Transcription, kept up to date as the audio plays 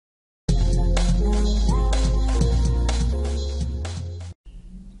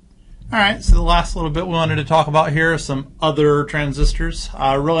All right, so the last little bit we wanted to talk about here are some other transistors.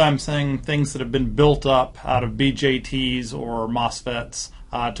 Really, I'm saying things that have been built up out of BJTs or MOSFETs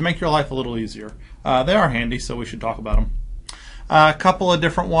to make your life a little easier. They are handy, so we should talk about them. A couple of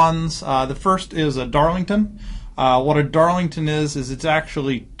different ones. The first is a Darlington. What a Darlington is it's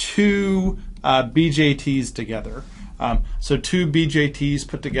actually two BJTs together. So two BJTs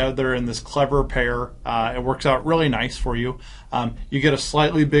put together in this clever pair. It works out really nice for you. You get a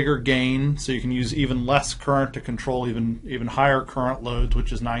slightly bigger gain, so you can use even less current to control even higher current loads,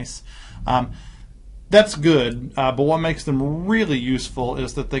 which is nice. That's good, but what makes them really useful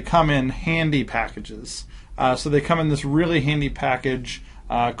is that they come in handy packages. So they come in this really handy package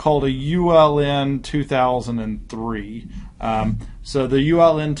called a ULN2003. So the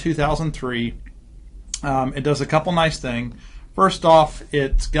ULN2003, it does a couple nice things. First off,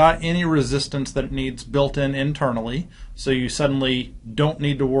 it's got any resistance that it needs built in internally, so you suddenly don't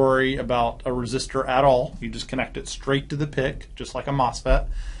need to worry about a resistor at all. You just connect it straight to the PIC, just like a MOSFET.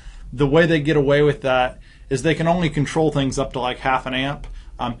 The way they get away with that is they can only control things up to like half an amp,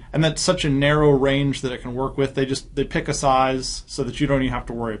 and that's such a narrow range that it can work with. They pick a size so that you don't even have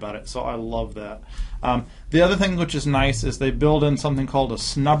to worry about it, so I love that. The other thing which is nice is they build in something called a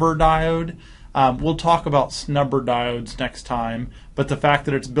snubber diode. We'll talk about snubber diodes next time, but the fact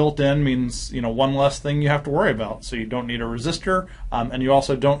that it's built in means one less thing you have to worry about. So you don't need a resistor, and you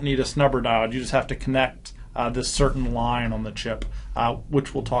also don't need a snubber diode. You just have to connect this certain line on the chip,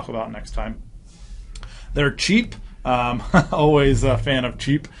 which we'll talk about next time. They're cheap. Always a fan of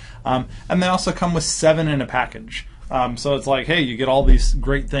cheap, and they also come with 7 in a package. So it's like, hey, you get all these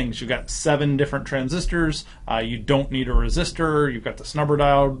great things. You've got 7 different transistors. You don't need a resistor. You've got the snubber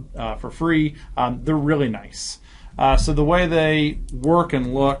diode for free. They're really nice. So the way they work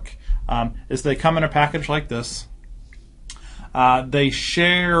and look is they come in a package like this. They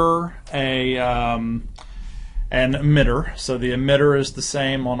share an emitter. So the emitter is the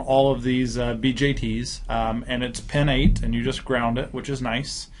same on all of these BJTs, and it's pin 8, and you just ground it, which is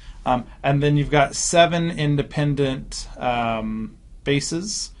nice. And then you've got 7 independent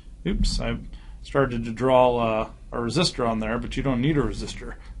bases. Oops, I started to draw a resistor on there, but you don't need a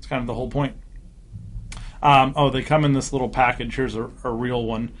resistor. It's kind of the whole point. They come in this little package. Here's a real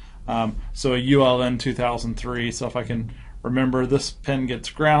one. So a ULN2003. So if I can remember, this pin gets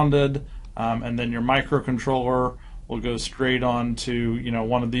grounded, and then your microcontroller will go straight on to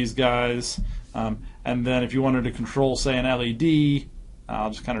one of these guys. And then if you wanted to control, say, an LED,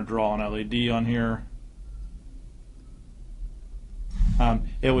 I'll just kind of draw an LED on here.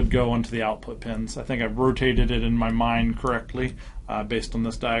 It would go onto the output pins. I think I've rotated it in my mind correctly based on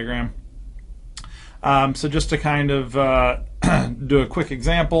this diagram. So just to kind of do a quick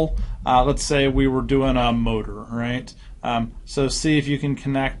example, let's say we were doing a motor, right? So see if you can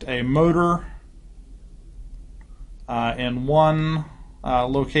connect a motor in one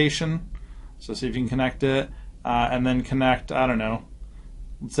location. So see if you can connect it, and then connect, I don't know,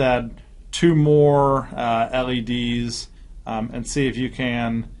 let's add 2 more LEDs and see if you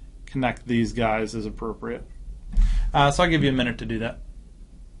can connect these guys as appropriate. So I'll give you a minute to do that.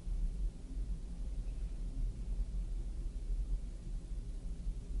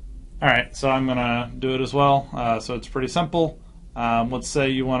 Alright, so I'm going to do it as well. So it's pretty simple. Let's say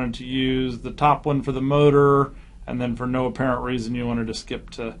you wanted to use the top one for the motor, and then for no apparent reason you wanted to skip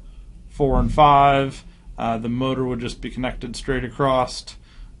to 4 and 5. The motor would just be connected straight across.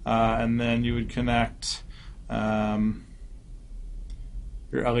 And then you would connect your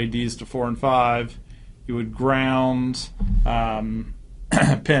LEDs to 4 and 5. You would ground pin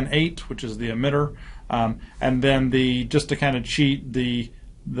 8, which is the emitter, and then just to kind of cheat, the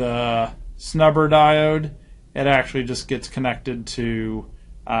snubber diode, it actually just gets connected to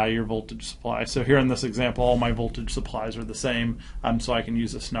your voltage supply. So here in this example, all my voltage supplies are the same, so I can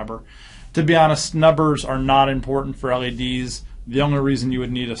use a snubber. To be honest, snubbers are not important for LEDs. The only reason you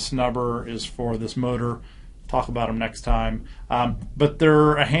would need a snubber is for this motor. Talk about them next time. But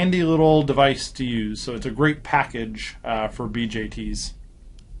they're a handy little device to use, so it's a great package for BJTs.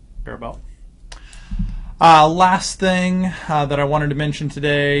 Care about. Last thing that I wanted to mention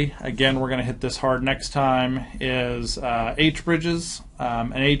today, again we're going to hit this hard next time, is H-bridges.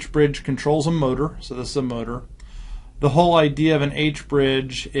 An H-bridge controls a motor, so this is a motor. The whole idea of an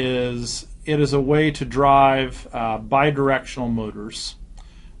H-bridge is it is a way to drive bidirectional motors.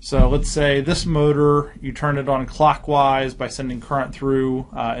 So let's say this motor, you turn it on clockwise by sending current through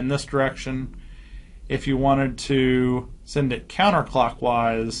in this direction. If you wanted to send it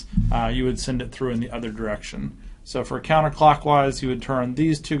counterclockwise, you would send it through in the other direction. So for counterclockwise, you would turn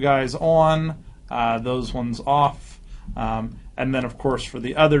these 2 guys on, those ones off. And then, of course, for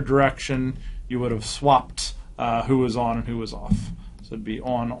the other direction, you would have swapped who was on and who was off. So it'd be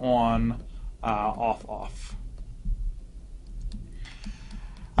on, off, off.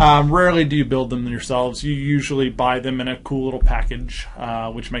 Rarely do you build them yourselves. You usually buy them in a cool little package,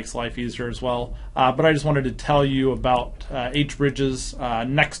 which makes life easier as well. But I just wanted to tell you about H-bridges.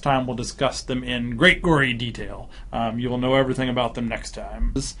 Next time we'll discuss them in great gory detail. You will know everything about them next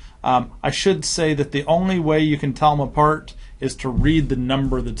time. I should say that the only way you can tell them apart is to read the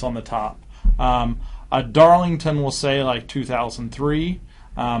number that's on the top. A Darlington will say like 2003,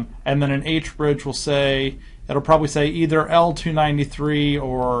 and then an H-bridge will say, it'll probably say either L293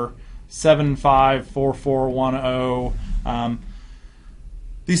 or 754410.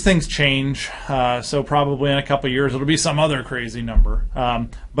 These things change, so probably in a couple of years it'll be some other crazy number.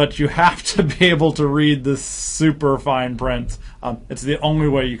 But you have to be able to read this super fine print. It's the only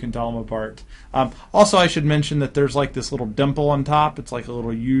way you can tell them apart. Also, I should mention that there's like this little dimple on top. It's like a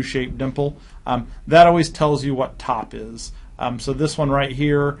little U-shaped dimple. That always tells you what top is. So this one right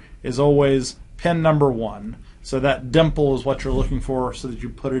here is always pin number 1. So that dimple is what you're looking for so that you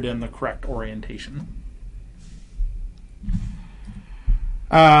put it in the correct orientation.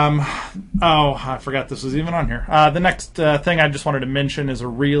 Oh, I forgot this was even on here. The next thing I just wanted to mention is a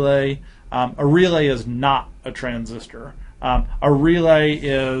relay. A relay is not a transistor. A relay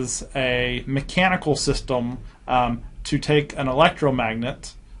is a mechanical system to take an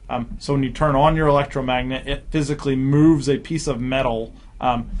electromagnet. So when you turn on your electromagnet, it physically moves a piece of metal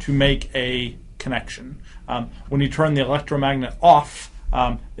to make a connection. When you turn the electromagnet off,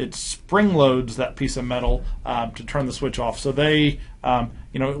 it spring loads that piece of metal to turn the switch off. So they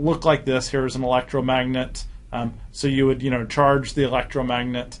look like this. Here's an electromagnet. So you would charge the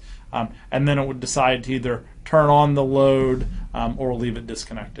electromagnet, and then it would decide to either turn on the load or leave it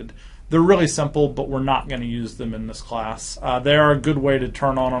disconnected. They're really simple, but we're not going to use them in this class. They are a good way to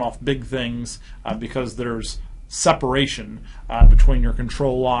turn on and off big things because there's separation between your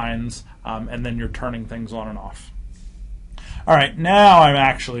control lines and then you're turning things on and off. All right, now I'm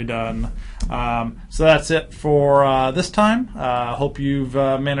actually done. So that's it for this time. Hope you've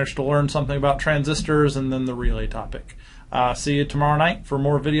managed to learn something about transistors and then the relay topic. See you tomorrow night for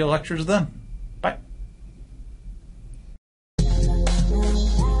more video lectures then.